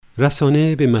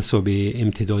رسانه به مثابه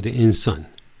امتداد انسان،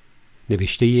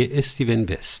 نوشته استیون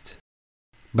وست.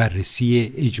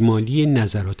 بررسی اجمالی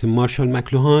نظرات مارشال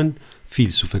لوهان،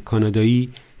 فیلسوف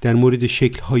کانادایی، در مورد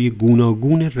شکل‌های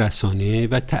گوناگون رسانه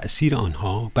و تأثیر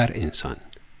آنها بر انسان،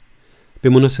 به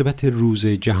مناسبت روز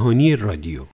جهانی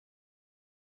رادیو.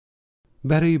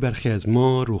 برای برخی از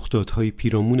ما رخدادهای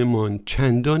پیرامونمان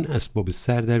چندان اسباب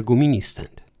سردرگمی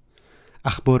نیستند.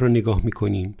 اخبار را نگاه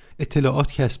می‌کنیم،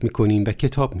 اطلاعات کسب می‌کنیم و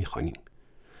کتاب می‌خوانیم.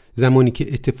 زمانی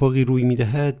که اتفاقی روی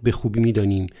می‌دهد به خوبی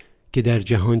می‌دانیم که در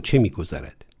جهان چه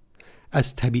می‌گذرد.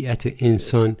 از طبیعت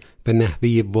انسان و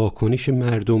نحوه واکنش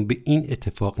مردم به این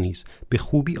اتفاق نیز به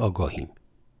خوبی آگاهیم.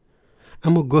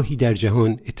 اما گاهی در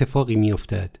جهان اتفاقی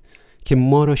می‌افتد که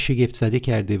ما را شگفت زده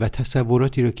کرده و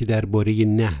تصوراتی را که درباره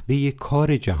نحوه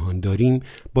کار جهان داریم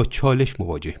با چالش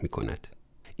مواجه می‌کند.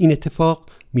 این اتفاق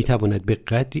می‌تواند به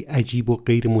قدری عجیب و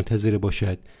غیر منتظره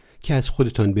باشد که از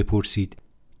خودتان بپرسید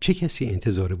چه کسی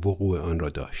انتظار وقوع آن را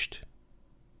داشت؟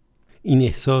 این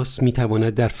احساس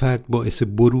می‌تواند در فرد باعث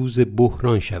بروز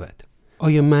بحران شود.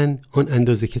 آیا من آن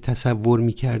اندازه که تصور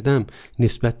می‌کردم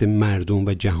نسبت به مردم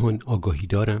و جهان آگاهی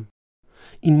دارم؟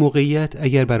 این موقعیت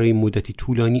اگر برای مدتی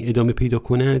طولانی ادامه پیدا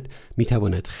کند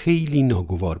می‌تواند خیلی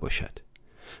ناگوار باشد.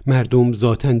 مردم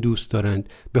ذاتاً دوست دارند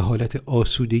به حالت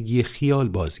آسودگی خیال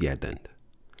بازگردند،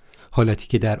 حالتی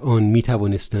که در آن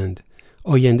می‌توانستند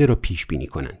آینده را پیش بینی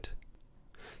کنند.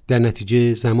 در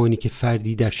نتیجه زمانی که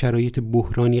فردی در شرایط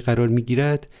بحرانی قرار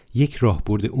می‌گیرد، یک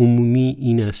راهبرد عمومی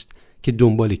این است که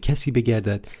دنبال کسی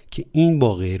بگردد که این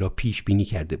واقعه را پیش بینی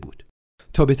کرده بود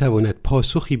تا بتواند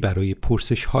پاسخی برای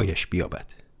پرسش‌هایش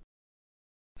بیابد.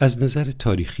 از نظر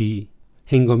تاریخی،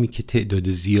 هنگامی که تعداد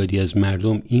زیادی از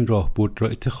مردم این راهبرد را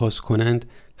اتخاذ کنند،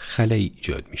 خلایی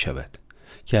ایجاد می‌شود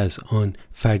که از آن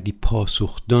فردی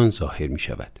پاسخدان ظاهر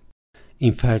می‌شود.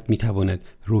 این فرد می‌تواند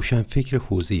روشنفکر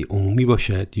حوزه عمومی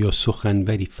باشد یا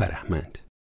سخنوری فرهمند.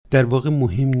 در واقع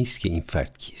مهم نیست که این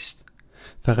فرد کیست.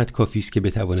 فقط کافی است که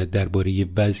بتواند درباره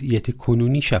وضعیت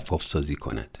کنونی شفاف سازی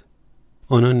کند.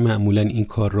 آنان معمولاً این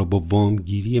کار را با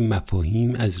وامگیری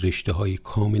مفاهیم از رشته‌های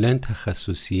کاملاً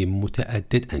تخصصی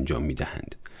متعدد انجام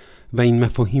می‌دهند و این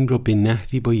مفاهیم را به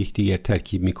نحوی با یکدیگر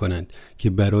ترکیب می‌کنند که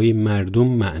برای مردم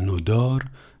معنادار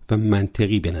و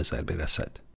منطقی به نظر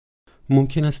برسد.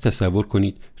 ممکن است تصور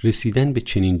کنید رسیدن به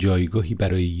چنین جایگاهی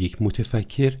برای یک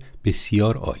متفکر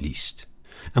بسیار عالی است،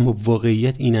 اما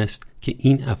واقعیت این است که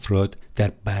این افراد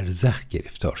در برزخ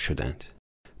گرفتار شدند.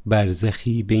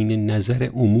 برزخی بین نظر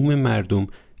عموم مردم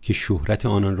که شهرت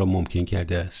آنان را ممکن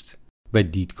کرده است و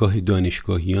دیدگاه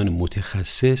دانشگاهیان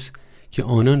متخصص که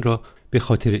آنان را به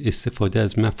خاطر استفاده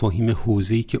از مفاهیم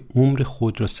حوزه‌ای که عمر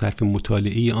خود را صرف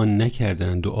مطالعه آن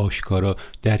نکردند و آشکارا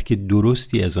درک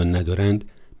درستی از آن ندارند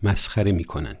مسخره می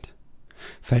کنند.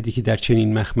 فردی که در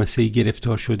چنین مخمسه‌ای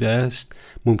گرفتار شده است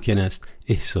ممکن است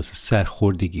احساس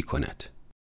سرخوردگی کند،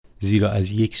 زیرا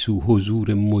از یک سو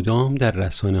حضور مدام در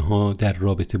رسانه‌ها در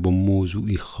رابطه با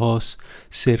موضوعی خاص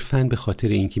صرفاً به خاطر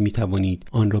اینکه می توانید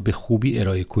آن را به خوبی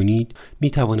ارائه کنید می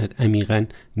تواند عمیقاً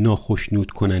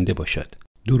ناخشنود کننده باشد،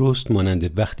 درست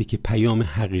مانند وقتی که پیام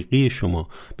حقیقی شما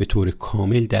به طور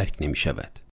کامل درک نمی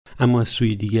شود. اما از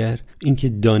سوی دیگر اینکه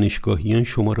دانشگاهیان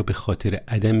شما را به خاطر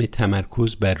عدم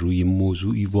تمرکز بر روی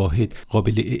موضوعی واحد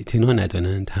قابل اعتنا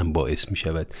ندانند هم باعث می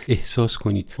شود احساس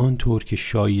کنید آنطور که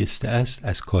شایسته است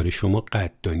از کار شما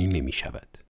قدردانی نمی شود.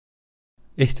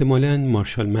 احتمالاً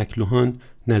مارشال لوهان،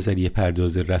 نظریه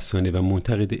پرداز رسانه و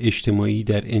منتقد اجتماعی،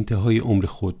 در انتهای عمر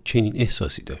خود چنین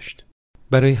احساسی داشت.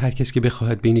 برای هر کس که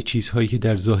بخواهد بین چیزهایی که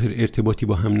در ظاهر ارتباطی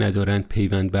با هم ندارند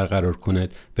پیوند برقرار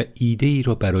کند و ایده‌ای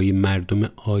را برای مردم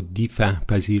عادی فهم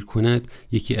پذیر کند،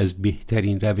 یکی از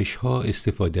بهترین روش‌ها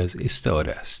استفاده از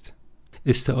استعاره است.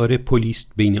 استعاره پلی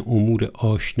است بین امور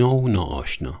آشنا و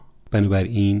ناآشنا.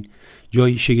 بنابراین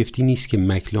جایی شگفتی نیست که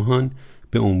لوهان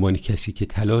به عنوان کسی که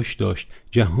تلاش داشت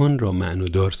جهان را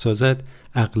معنادار سازد،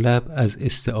 اغلب از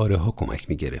استعاره ها کمک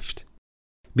می گرفت.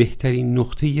 بهترین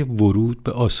نقطه ورود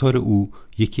به آثار او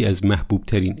یکی از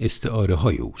محبوبترین استعاره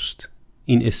های اوست.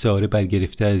 این استعاره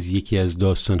برگرفته از یکی از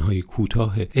داستانهای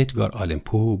کوتاه ادگار آلن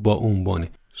پو با عنوان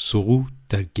سقوط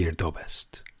در گرداب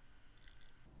است.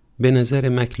 به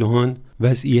نظر لوهان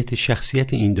وضعیت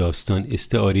شخصیت این داستان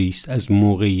استعاره است از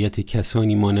موقعیت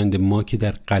کسانی مانند ما که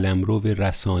در قلمرو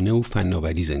رسانه و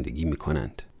فناوری زندگی می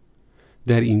کنند.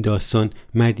 در این داستان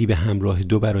مردی به همراه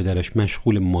دو برادرش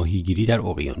مشغول ماهیگیری در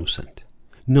اقیانوسند.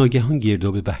 ناگهان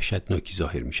گرداب وحشتناکی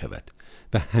ظاهر می شود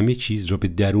و همه چیز را به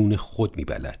درون خود می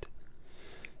بلد.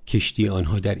 کشتی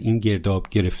آنها در این گرداب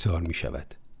گرفتار می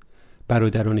شود.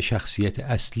 برادران شخصیت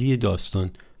اصلی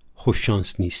داستان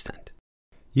خوششانس نیستند.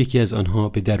 یکی از آنها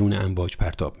به درون امواج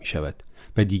پرتاب می شود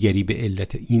و دیگری به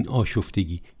علت این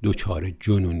آشفتگی دچار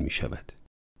جنون می شود.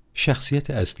 شخصیت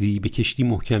اصلی به کشتی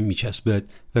محکم می چسبد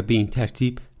و به این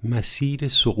ترتیب مسیر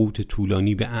سقوط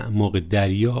طولانی به اعماق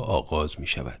دریا آغاز می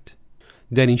شود.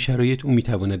 در این شرایط او می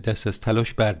تواند دست از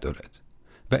تلاش بردارد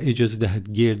و اجازه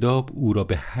دهد گرداب او را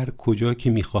به هر کجا که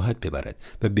می خواهد ببرد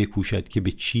و بکوشد که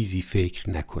به چیزی فکر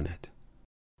نکند.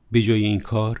 به جای این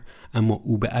کار اما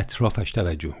او به اطرافش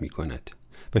توجه می کند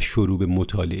و شروع به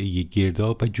مطالعه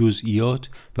گرداب و جزئیات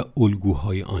و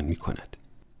الگوهای آن می کند.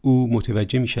 او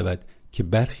متوجه می شود که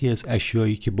برخی از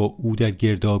اشیایی که با او در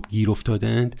گرداب گیر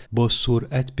افتادند با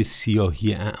سرعت به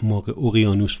سیاهی اعماق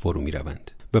اقیانوس فرو می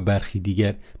روند و برخی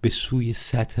دیگر به سوی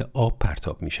سطح آب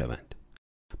پرتاب می شوند.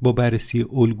 با بررسی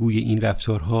الگوی این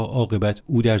رفتارها عاقبت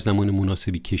او در زمان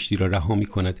مناسبی کشتی را رها می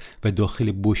کند و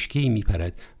داخل بشکه‌ای می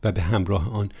پرد و به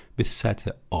همراه آن به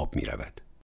سطح آب می رود.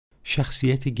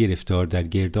 شخصیت گرفتار در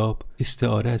گرداب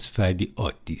استعاره از فردی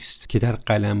عادی است که در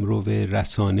قلمرو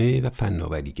رسانه و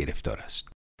فناوری گرفتار است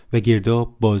و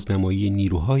گرداب بازنمایی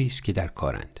نیروهایی است که در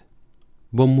کارند.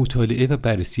 با مطالعه و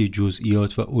بررسی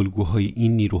جزئیات و الگوهای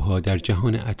این نیروها در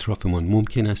جهان اطرافمان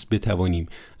ممکن است بتوانیم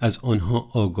از آنها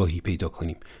آگاهی پیدا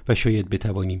کنیم و شاید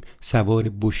بتوانیم سوار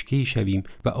بشکه‌ای شویم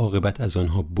و عاقبت از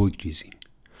آنها بگریزیم.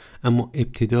 اما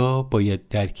ابتدا باید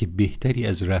درک بهتری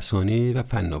از رسانه و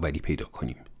فناوری پیدا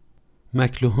کنیم.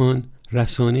 لوهان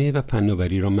رسانه و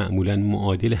فناوری را معمولاً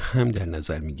معادل هم در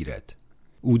نظر می‌گیرد.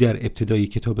 او در ابتدای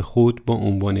کتاب خود با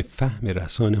عنوان فهم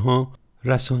رسانه‌ها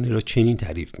رسانه را چنین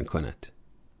تعریف می‌کند: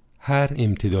 هر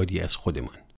امتدادی از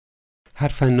خودمان، هر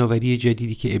فناوری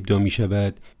جدیدی که ابداع می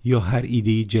شود یا هر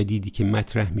ایده جدیدی که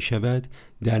مطرح می شود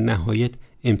در نهایت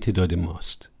امتداد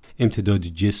ماست، امتداد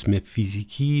جسم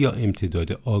فیزیکی یا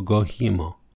امتداد آگاهی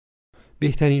ما.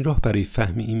 بهترین راه برای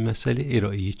فهم این مسئله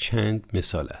ارائه چند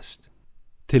مثال است.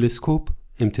 تلسکوپ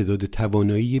امتداد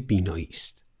توانایی بینایی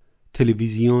است.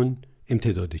 تلویزیون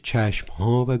امتداد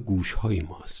چشم‌ها و گوش‌های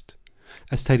ماست.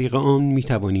 از طریق آن می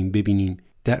توانیم ببینیم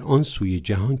در آن سوی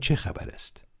جهان چه خبر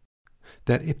است.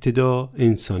 در ابتدا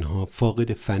انسان‌ها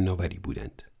فاقد فناوری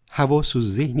بودند. حواس و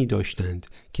ذهنی داشتند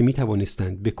که می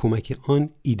توانستند به کمک آن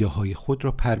ایده‌های خود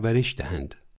را پرورش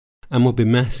دهند. اما به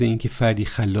محض اینکه فردی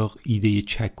خلاق ایده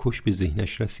چکش به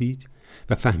ذهنش رسید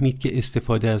و فهمید که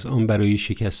استفاده از آن برای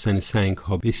شکستن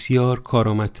سنگ‌ها بسیار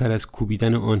کارآمدتر از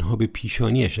کوبیدن آنها به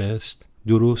پیشانیش است،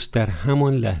 درست در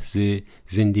همان لحظه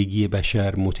زندگی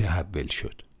بشر متحول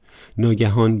شد.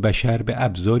 ناگهان بشر به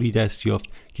ابزاری دست یافت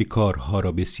که کارها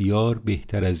را بسیار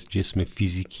بهتر از جسم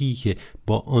فیزیکی که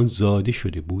با آن زاده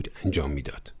شده بود انجام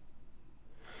میداد.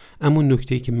 اما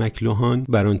نکته‌ای که لوهان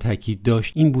بر آن تاکید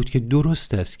داشت این بود که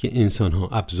درست است که انسان‌ها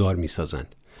ابزار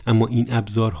می‌سازند، اما این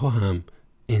ابزارها هم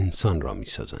انسان را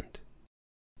می‌سازند.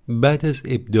 بعد از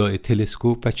ابداع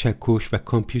تلسکوپ و چکش و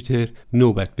کامپیوتر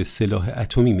نوبت به سلاح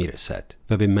اتمی میرسد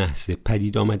و به محض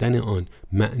پدید آمدن آن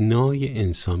معنای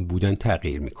انسان بودن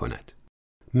تغییر میکند.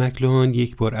 لوهان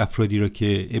یک بار افرادی را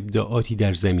که ابداعاتی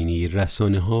در زمینه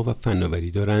رسانه‌ها و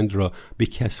فناوری دارند را به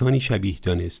کسانی شبیه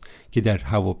دانست که در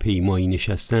هواپیمایی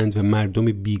نشستند و مردم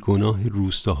بیگناه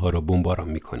روستاها را بمباران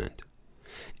میکنند.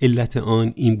 علت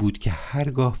آن این بود که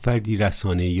هرگاه فردی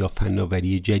رسانه یا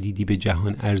فناوری جدیدی به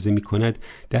جهان عرضه می کند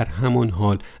در همان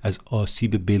حال از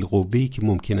آسیب بالقوه‌ای که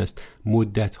ممکن است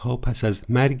مدتها پس از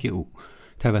مرگ او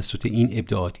توسط این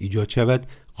ابداعات ایجاد شود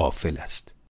غافل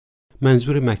است.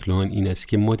 منظور لوهان این است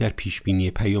که ما در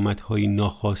پیشبینی پیامدهای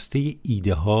ناخواسته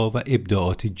ایده ها و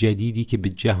ابداعات جدیدی که به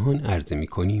جهان عرضه می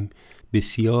کنیم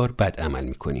بسیار بد عمل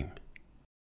می کنیم.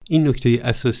 این نکته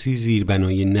اساسی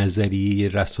زیربنای نظریه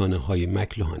رسانه‌های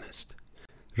لوهان است.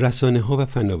 رسانه‌ها و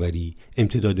فناوری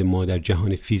امتداد ما در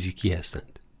جهان فیزیکی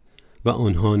هستند و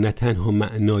آنها نه تنها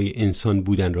معنای انسان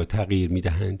بودن را تغییر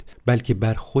می‌دهند بلکه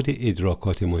بر خود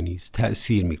ادراکات ما نیز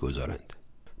تأثیر می‌گذارند.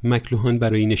 لوهان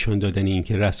برای نشان دادن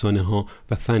اینکه رسانه‌ها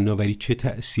و فناوری چه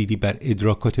تأثیری بر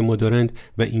ادراکات ما دارند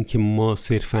و اینکه ما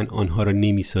صرفاً آنها را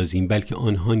نمی‌سازیم بلکه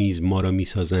آنها نیز ما را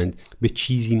می‌سازند به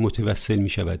چیزی متوسل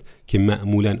می‌شود که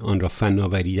معمولاً آن را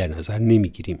فناوری در نظر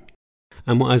نمی‌گیریم،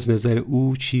 اما از نظر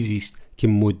او چیزی است که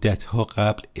مدت‌ها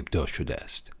قبل ابداع شده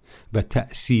است و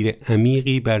تأثیر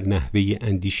عمیقی بر نحوه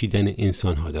اندیشیدن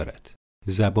انسان‌ها دارد: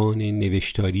 زبان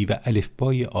نوشتاری و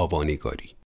الفبای آوانگاری.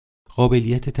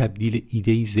 قابلیت تبدیل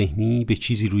ایده‌ای ذهنی به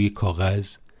چیزی روی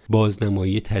کاغذ،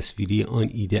 بازنمایی تصویری آن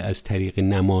ایده از طریق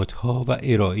نمادها و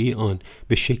ارائه آن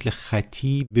به شکل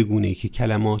خطی به گونه‌ای که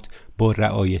کلمات با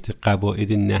رعایت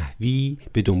قواعد نحوی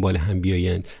به دنبال هم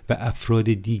بیایند و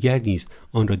افراد دیگر نیز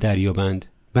آن را دریابند،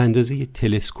 به اندازه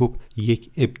تلسکوپ یک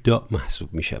ابداع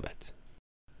محسوب می شود.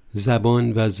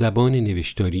 زبان و زبان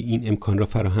نوشتاری این امکان را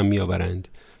فراهم می آورند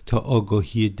تا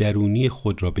آگاهی درونی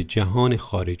خود را به جهان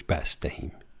خارج بسط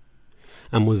دهیم.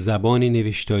 اما زبان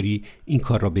نوشتاری این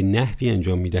کار را به نحوی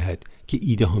انجام می‌دهد که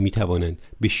ایده ها می‌توانند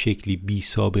به شکلی بی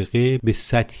سابقه به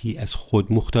سطحی از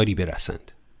خود مختاری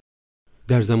برسند.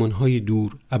 در زمانهای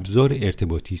دور ابزار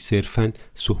ارتباطی صرفاً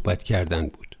صحبت کردن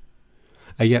بود.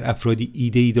 اگر افرادی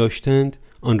ایده‌ای داشتند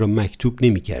آن را مکتوب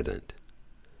نمی‌کردند،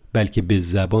 بلکه به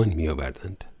زبان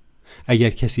می‌آوردند. اگر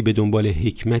کسی به دنبال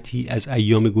حکمتی از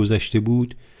ایام گذشته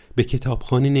بود به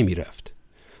کتابخانه نمی‌رفت،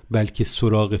 بلکه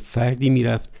سراغ فردی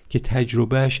می‌رفت که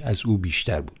تجربهش از او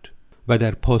بیشتر بود و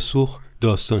در پاسخ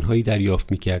داستان‌هایی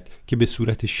دریافت می‌کرد که به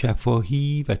صورت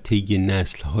شفاهی و طی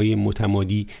نسل‌های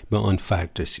متمادی به آن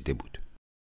فرد رسیده بود.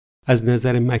 از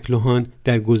نظر لوهان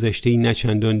در گذشته‌ای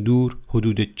نچندان دور،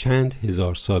 حدود چند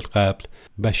هزار سال قبل،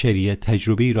 بشریت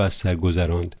تجربه‌ای را از سر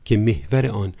گذراند که محور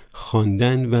آن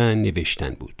خواندن و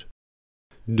نوشتن بود.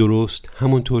 درست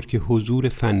همانطور که حضور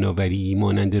فناوری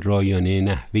مانند رایانه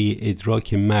نحوه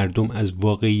ادراک مردم از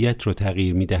واقعیت را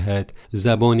تغییر می‌دهد،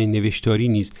 زبان نوشتاری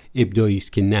نیز ابداعی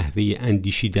است که نحوه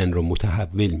اندیشیدن را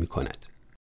متحول می‌کند.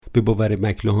 به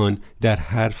باور لوهان در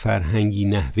هر فرهنگی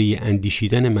نحوه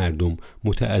اندیشیدن مردم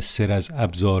متأثر از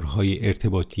ابزارهای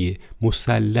ارتباطی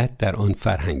مسلط در آن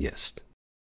فرهنگ است.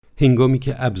 هنگامی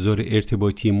که ابزار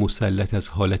ارتباطی مسلط از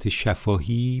حالت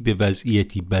شفاهی به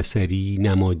وضعیتی بصری،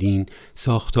 نمادین،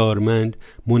 ساختارمند،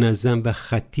 منظم و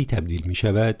خطی تبدیل می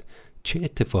شود، چه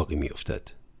اتفاقی می افتد؟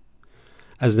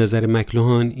 از نظر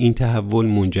لوهان این تحول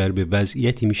منجر به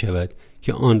وضعیتی می شود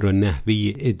که آن را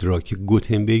نحوه ادراک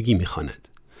گوتنبرگی می خواند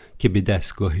که به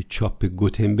دستگاه چاپ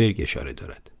گوتنبرگ اشاره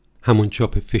دارد. همان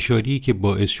چاپ فشاری که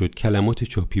باعث شد کلمات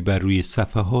چاپی بر روی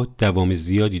صفحات دوام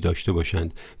زیادی داشته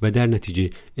باشند و در نتیجه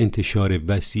انتشار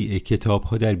وسیع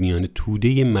کتاب‌ها در میان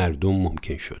توده مردم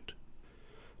ممکن شد.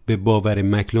 به باور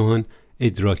لوهان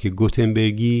ادراک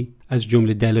گوتنبرگی از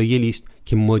جمله دلایلی است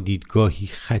که ما دیدگاهی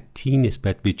خطی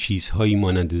نسبت به چیزهایی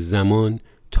مانند زمان،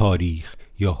 تاریخ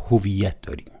یا هویت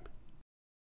داریم.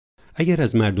 اگر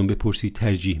از مردم بپرسید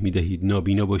ترجیح می‌دهید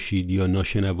نابینا باشید یا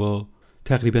ناشنوا،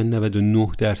 تقریباً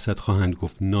 99% خواهند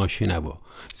گفت ناشنوا،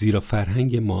 زیرا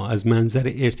فرهنگ ما از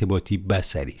منظر ارتباطی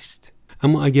بصری است.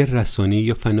 اما اگر رسانه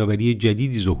یا فناوری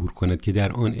جدیدی ظهور کند که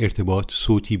در آن ارتباط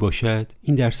صوتی باشد،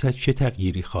 این درصد چه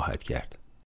تغییری خواهد کرد؟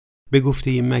 به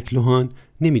گفته لوهان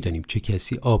نمی‌دانیم چه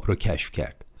کسی آب را کشف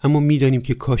کرد، اما می‌دانیم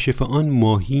که کاشف آن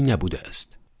ماهی نبوده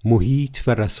است. محیط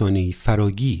و رسانه‌ای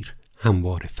فراگیر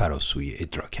همواره فراسوی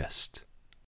ادراک است.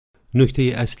 نکته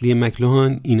اصلی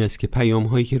لوهان این است که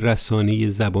پیام‌هایی که رسانه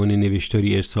زبان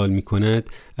نوشتاری ارسال می‌کند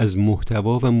از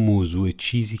محتوا و موضوع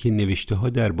چیزی که نوشته‌ها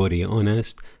درباره آن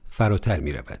است فراتر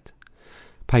می‌رود.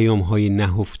 پیام‌های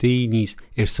نهفته‌ای نیز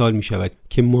ارسال می‌شود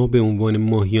که ما به عنوان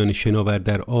ماهیان شناور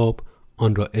در آب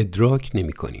آن را ادراک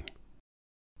نمی‌کنیم.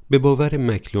 به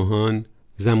باور لوهان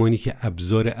زمانی که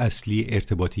ابزار اصلی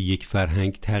ارتباط یک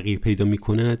فرهنگ تغییر پیدا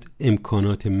می‌کند،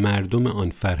 امکانات مردم آن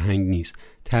فرهنگ نیز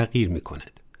تغییر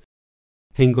می‌کند.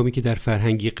 هنگامی که در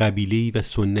فرهنگی قبیله‌ای و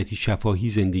سنتی شفاهی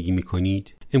زندگی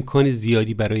می‌کنید، امکان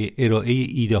زیادی برای ارائه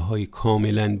ایده‌های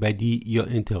کاملاً بدیع یا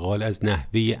انتقال از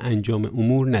نحوه انجام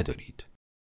امور ندارید.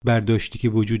 برداشتی که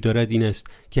وجود دارد این است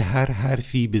که هر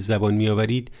حرفی به زبان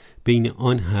می‌آورید، بین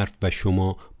آن حرف و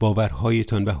شما،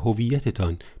 باورهایتان و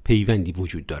هویتتان پیوندی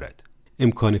وجود دارد.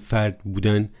 امکان فرد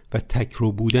بودن و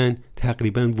تکرو بودن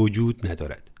تقریباً وجود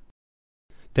ندارد.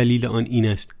 دلیل آن این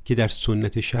است که در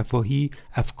سنت شفاهی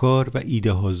افکار و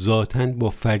ایده ها ذاتاً با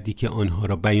فردی که آنها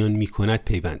را بیان می کند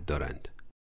پیوند دارند.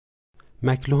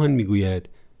 لوهان می گوید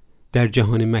در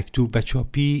جهان مکتوب و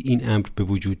چاپی این امر به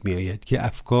وجود می آید که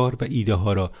افکار و ایده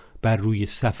ها را بر روی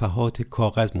صفحات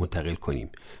کاغذ منتقل کنیم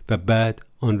و بعد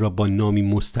آن را با نامی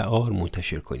مستعار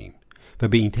منتشر کنیم و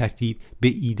به این ترتیب به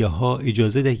ایده ها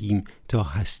اجازه دهیم تا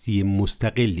هستی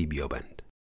مستقلی بیابند.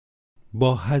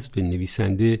 با حذف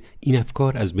نویسنده این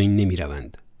افکار از بین نمی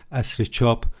روند. عصر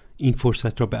چاپ این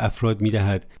فرصت را به افراد می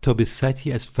دهد تا به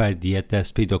سطحی از فردیت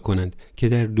دست پیدا کنند که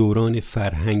در دوران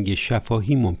فرهنگ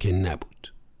شفاهی ممکن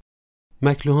نبود.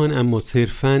 لوهان اما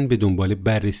صرفاً به دنبال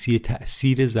بررسی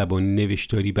تأثیر زبان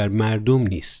نوشتاری بر مردم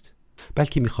نیست،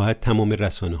 بلکه می‌خواهد تمام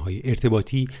رسانه‌های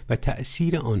ارتباطی و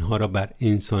تأثیر آنها را بر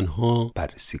انسان‌ها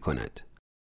بررسی کند.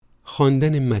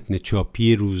 خواندن متن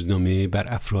چاپی روزنامه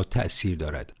بر افراد تأثیر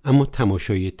دارد، اما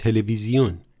تماشای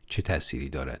تلویزیون چه تأثیری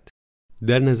دارد؟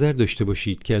 در نظر داشته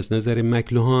باشید که از نظر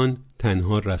لوهان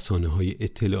تنها رسانه‌های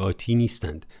اطلاعاتی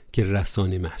نیستند که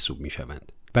رسانه محسوب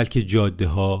می‌شوند، بلکه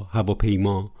جاده‌ها،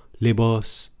 هواپیما،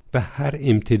 لباس و هر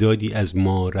امتدادی از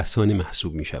ما رسانه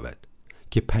محسوب می‌شود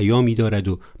که پیامی دارد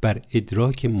و بر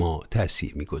ادراک ما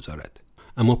تأثیر می‌گذارد.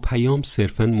 اما پیام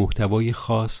صرفاً محتوای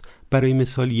خاص، برای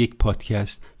مثال یک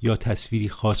پادکست یا تصویری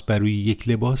خاص بر روی یک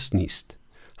لباس نیست.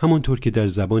 همانطور که در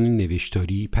زبان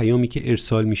نوشتاری پیامی که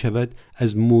ارسال می شود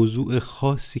از موضوع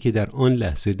خاصی که در آن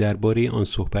لحظه درباره آن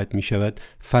صحبت می شود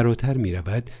فراتر می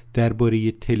رود،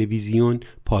 درباره تلویزیون،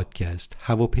 پادکست،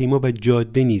 هواپیما و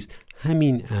جاده نیز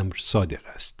همین امر صادق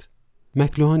است.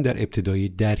 لوهان در ابتدای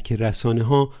درک رسانه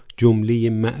ها جمله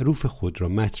معروف خود را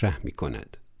مطرح می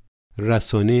کند: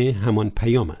 رسانه همان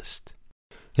پیام است.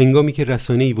 هنگامی که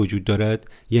رسانه‌ای وجود دارد،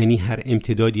 یعنی هر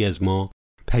امتدادی از ما،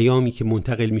 پیامی که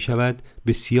منتقل می شود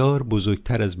بسیار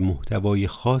بزرگتر از محتوای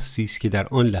خاصی است که در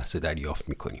آن لحظه دریافت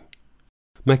می کنیم.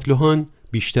 لوهان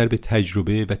بیشتر به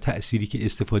تجربه و تأثیری که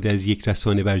استفاده از یک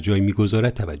رسانه بر جای می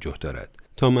گذارد توجه دارد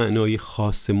تا معنای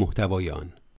خاص محتوای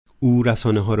آن. او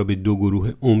رسانه ها را به دو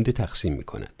گروه عمده تقسیم می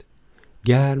کند: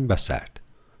 گرم و سرد.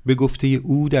 به گفته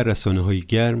او در رسانه های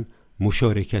گرم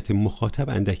مشارکت مخاطب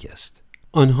اندک است.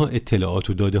 آنها اطلاعات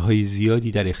و داده های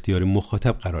زیادی در اختیار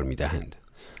مخاطب قرار می دهند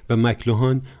و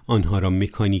لوهان آنها را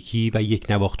مکانیکی و یک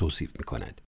نواخت توصیف می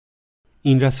کند.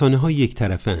 این رسانه ها یک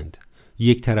طرفند.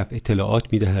 یک طرف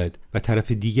اطلاعات می دهد و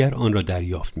طرف دیگر آن را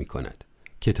دریافت می کند.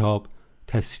 کتاب،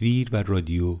 تصویر و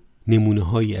رادیو نمونه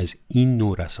هایی از این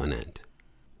نوع رسانه‌اند.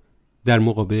 در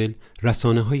مقابل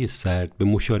رسانه های سرد به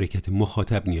مشارکت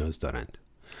مخاطب نیاز دارند.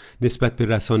 نسبت به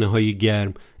رسانه های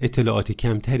گرم اطلاعات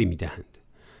کمتری می دهند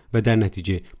و در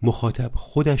نتیجه مخاطب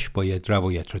خودش باید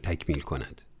روایت را تکمیل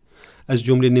کند. از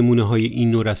جمله نمونه های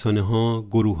این نوع رسانه ها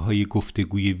گروه های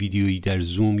گفتگوی ویدیویی در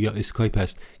زوم یا اسکایپ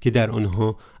است که در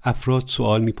آنها افراد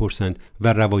سوال می‌پرسند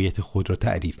و روایت خود را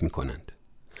تعریف می‌کنند.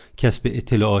 کسب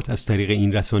اطلاعات از طریق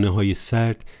این رسانه های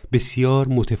سرد بسیار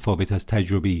متفاوت از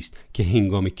تجربه است که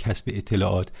هنگام کسب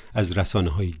اطلاعات از رسانه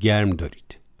های گرم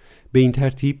دارید. به این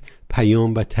ترتیب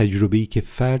پیام و تجربه‌ای که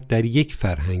فرد در یک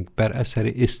فرهنگ بر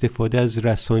اثر استفاده از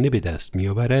رسانه به دست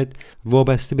می‌آورد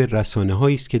وابسته به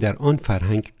رسانه‌هایی است که در آن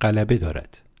فرهنگ غلبه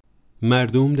دارد.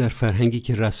 مردم در فرهنگی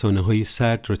که رسانه‌های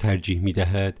سرد را ترجیح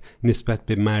می‌دهد نسبت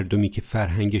به مردمی که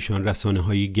فرهنگشان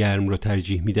رسانه‌های گرم را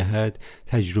ترجیح می‌دهد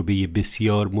تجربه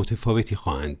بسیار متفاوتی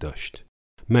خواهند داشت.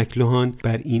 لوهان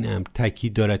بر این امر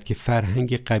تاکید دارد که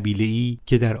فرهنگ قبیله‌ای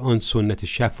که در آن سنت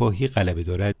شفاهی غلبه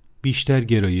دارد بیشتر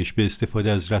گرایش به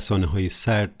استفاده از رسانه‌های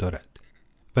سرد دارد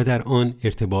و در آن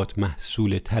ارتباط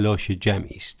محصول تلاش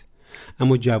جمعی است،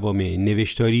 اما جوامع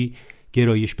نوشتاری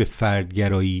گرایش به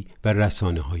فردگرایی و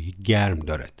رسانه‌های گرم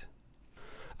دارد.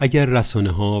 اگر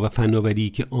رسانه‌ها و فناوری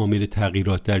که عامل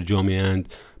تغییرات در جامعه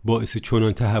اند باعث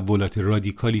چنان تحولات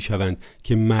رادیکالی شوند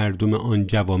که مردم آن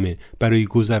جوامع برای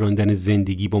گذراندن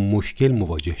زندگی با مشکل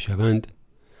مواجه شوند،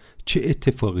 چه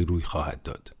اتفاقی روی خواهد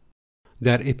داد؟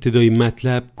 در ابتدای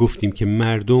مطلب گفتیم که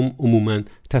مردم عموماً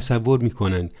تصور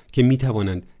می‌کنند که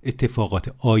می‌توانند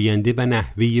اتفاقات آینده و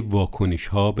نحوه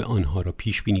واکنش‌ها به آنها را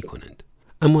پیش بینی کنند.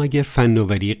 اما اگر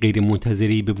فناوری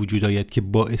غیرمنتظره‌ای به وجود آید که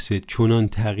باعث چنان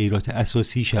تغییرات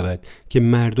اساسی شود که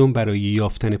مردم برای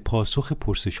یافتن پاسخ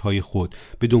پرسش‌های خود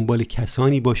به دنبال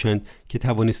کسانی باشند که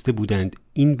توانسته بودند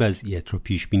این وضعیت را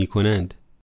پیش بینی کنند،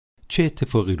 چه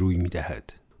اتفاقی روی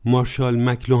می‌دهد؟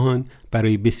 مارشال لوهان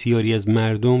برای بسیاری از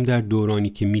مردم در دورانی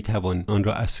که میتوان آن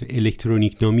را عصر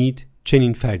الکترونیک نامید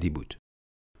چنین فردی بود.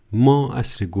 ما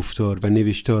عصر گفتار و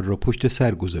نوشتار را پشت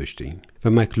سر گذاشتیم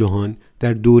و لوهان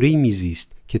در دوره‌ای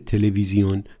میزیست که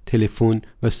تلویزیون، تلفن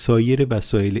و سایر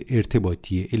وسایل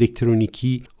ارتباطی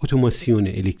الکترونیکی، اتوماسیون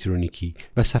الکترونیکی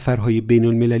و سفرهای بین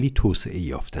المللی توسعه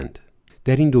یافتند.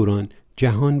 در این دوران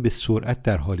جهان به سرعت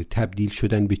در حال تبدیل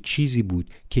شدن به چیزی بود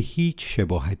که هیچ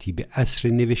شباهتی به عصر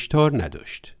نوشتار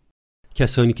نداشت.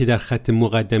 کسانی که در خط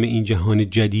مقدم این جهان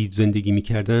جدید زندگی می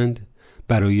کردند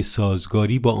برای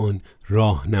سازگاری با آن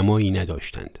راهنمایی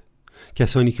نداشتند.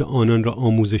 کسانی که آنان را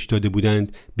آموزش داده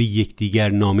بودند به یکدیگر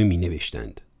نامه می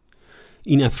نوشتند.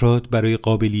 این افراد برای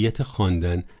قابلیت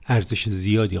خواندن ارزش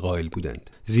زیادی قائل بودند،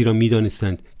 زیرا می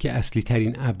دانستند که اصلی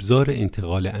ترین ابزار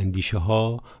انتقال اندیشه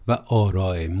ها و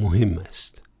آراء مهم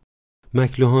است.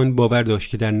 لوهان باور داشت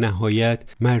که در نهایت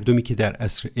مردمی که در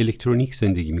عصر الکترونیک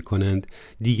زندگی می کنند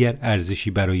دیگر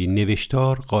ارزشی برای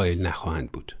نوشتار قائل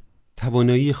نخواهند بود.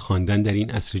 توانایی خواندن در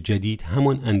این عصر جدید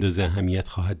همان اندازه اهمیت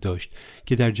خواهد داشت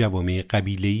که در جوامع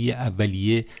قبیله‌ای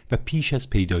اولیه و پیش از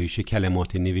پیدایش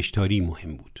کلمات نوشتاری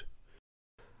مهم بود.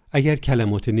 اگر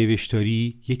کلمات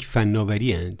نوشتاری یک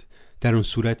فناوری اند، در آن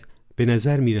صورت به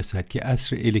نظر می رسد که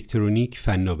عصر الکترونیک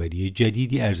فناوری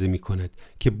جدیدی عرضه می کند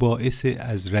که باعث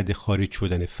از رده خارج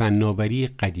شدن فناوری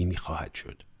قدیمی خواهد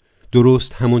شد.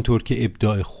 درست همانطور که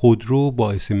ابداع خودرو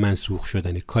باعث منسوخ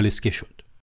شدن کالسکه شد.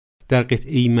 در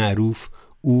قطعه‌ای معروف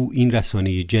او این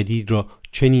رسانه جدید را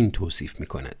چنین توصیف می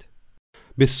کند: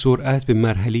 به سرعت به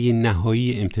مرحله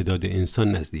نهایی امتداد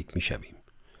انسان نزدیک می شویم.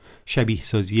 شبیه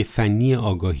سازی فنی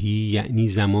آگاهی یعنی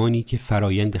زمانی که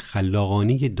فرایند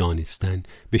خلاقانه دانستن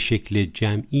به شکل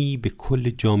جمعی به کل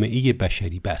جامعه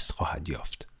بشری بست خواهد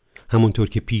یافت. همونطور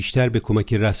که پیشتر به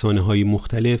کمک رسانه‌های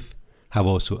مختلف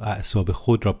حواس و اعصاب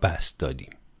خود را بست دادیم.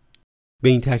 به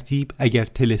این ترتیب اگر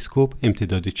تلسکوپ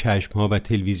امتداد چشم‌ها و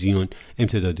تلویزیون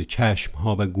امتداد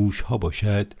چشم‌ها و گوش‌ها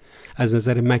باشد، از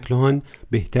نظر مکلوهان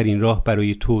بهترین راه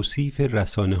برای توصیف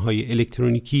رسانه‌های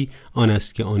الکترونیکی آن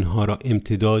است که آنها را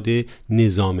امتداد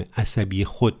نظام عصبی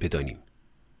خود بدانیم.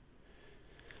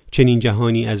 چنین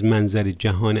جهانی از منظر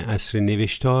جهان عصر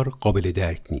نوشتار قابل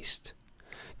درک نیست.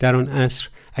 در آن عصر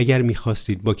اگر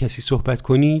می‌خواستید با کسی صحبت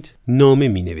کنید، نامه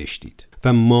می‌نوشتید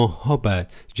و ماه‌ها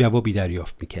بعد جوابی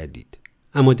دریافت می‌کردید.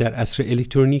 اما در عصر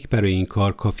الکترونیک برای این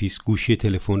کار کافی است گوشی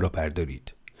تلفن را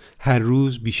بردارید. هر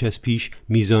روز بیش از پیش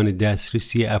میزان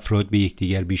دسترسی افراد به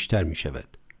یکدیگر بیشتر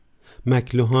می‌شود.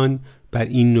 مکلوهان بر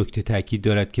این نکته تاکید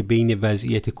دارد که بین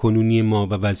وضعیت کنونی ما و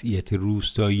وضعیت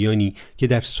روستاییانی که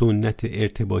در سنت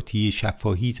ارتباطی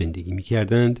شفاهی زندگی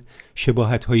می‌کردند،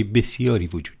 شباهت‌های بسیاری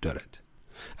وجود دارد.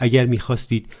 اگر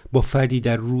می‌خواستید با فردی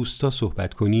در روستا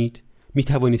صحبت کنید،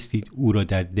 می‌توانستید او را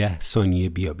در 10 ثانیه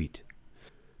بیابید.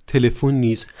 تلفن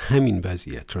نیز همین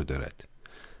وضعیت را دارد.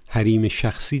 حریم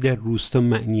شخصی در روستا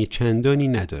معنی چندانی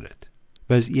ندارد.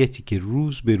 وضعیتی که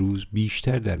روز به روز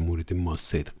بیشتر در مورد ما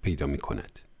صدق پیدا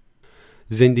می‌کند.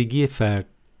 زندگی فرد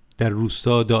در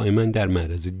روستا دائما در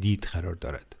معرض دید قرار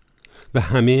دارد و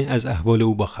همه از احوال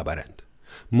او باخبرند.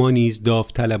 ما نیز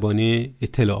داوطلبانه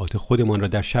اطلاعات خودمان را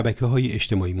در شبکه‌های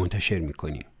اجتماعی منتشر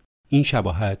می‌کنیم. این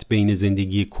شباهت بین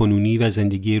زندگی کنونی و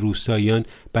زندگی روستاییان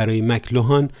برای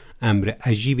مکلوهان امر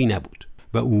عجیبی نبود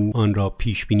و او آن را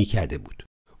پیش بینی کرده بود.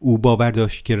 او باور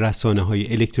داشت که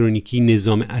رسانه‌های الکترونیکی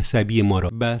نظام عصبی ما را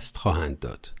بست خواهند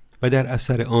داد و در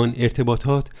اثر آن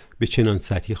ارتباطات به چنان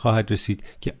سطحی خواهد رسید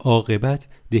که عاقبت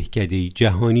دهکده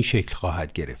جهانی شکل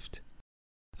خواهد گرفت.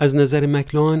 از نظر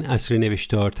مکلوهان عصر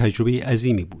نوشتار تجربه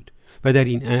عظیمی بود و در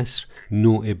این عصر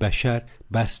نوع بشر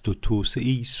بست و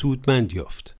توسعه‌ای سودمند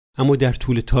یافت. اما در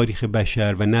طول تاریخ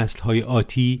بشر و نسل‌های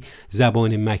آتی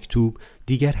زبان مکتوب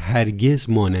دیگر هرگز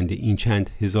مانند این چند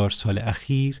هزار سال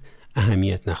اخیر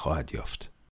اهمیت نخواهد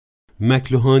یافت.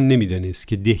 مکلوهان نمی‌دانست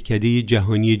که دهکده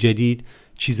جهانی جدید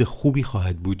چیز خوبی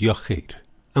خواهد بود یا خیر.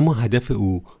 اما هدف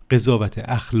او قضاوت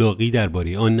اخلاقی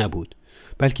درباره آن نبود،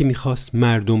 بلکه می‌خواست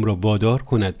مردم را وادار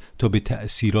کند تا به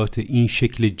تأثیرات این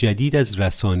شکل جدید از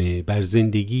رسانه بر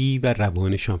زندگی و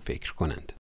روانشان فکر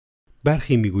کنند.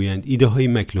 برخی میگویند ایده های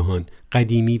مکلوهان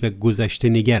قدیمی و گذشته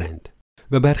نگرند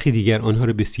و برخی دیگر آنها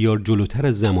را بسیار جلوتر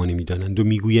از زمانه میدانند و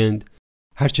میگویند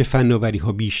هرچه فناوری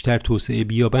ها بیشتر توسعه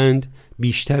بیابند،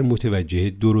 بیشتر متوجه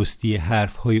درستی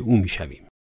حرف های او میشویم.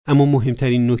 اما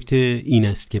مهمترین نکته این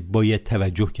است که باید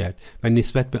توجه کرد و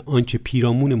نسبت به آنچه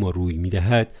پیرامون ما روی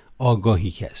میدهد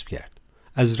آگاهی کسب کرد.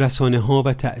 از رسانه ها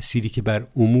و تأثیری که بر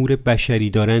امور بشری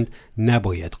دارند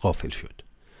نباید غافل شد.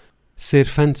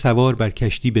 صرفاً سوار بر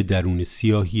کشتی به درون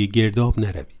سیاهی گرداب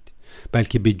نروید،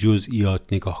 بلکه به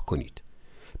جزئیات نگاه کنید.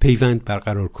 پیوند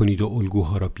برقرار کنید و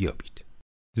الگوها را بیابید.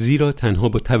 زیرا تنها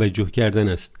با توجه کردن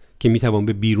است که میتوان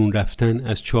به بیرون رفتن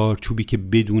از چارچوبی که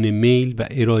بدون میل و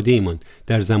اراده من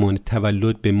در زمان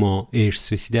تولد به ما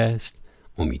ارث رسیده است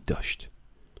امید داشت.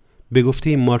 به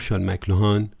گفته مارشال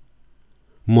مکلوهان،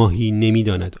 ماهی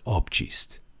نمیداند آب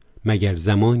چیست مگر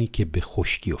زمانی که به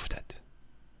خشکی افتد.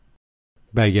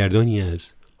 برگردانی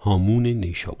از هامون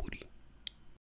نیشابوری.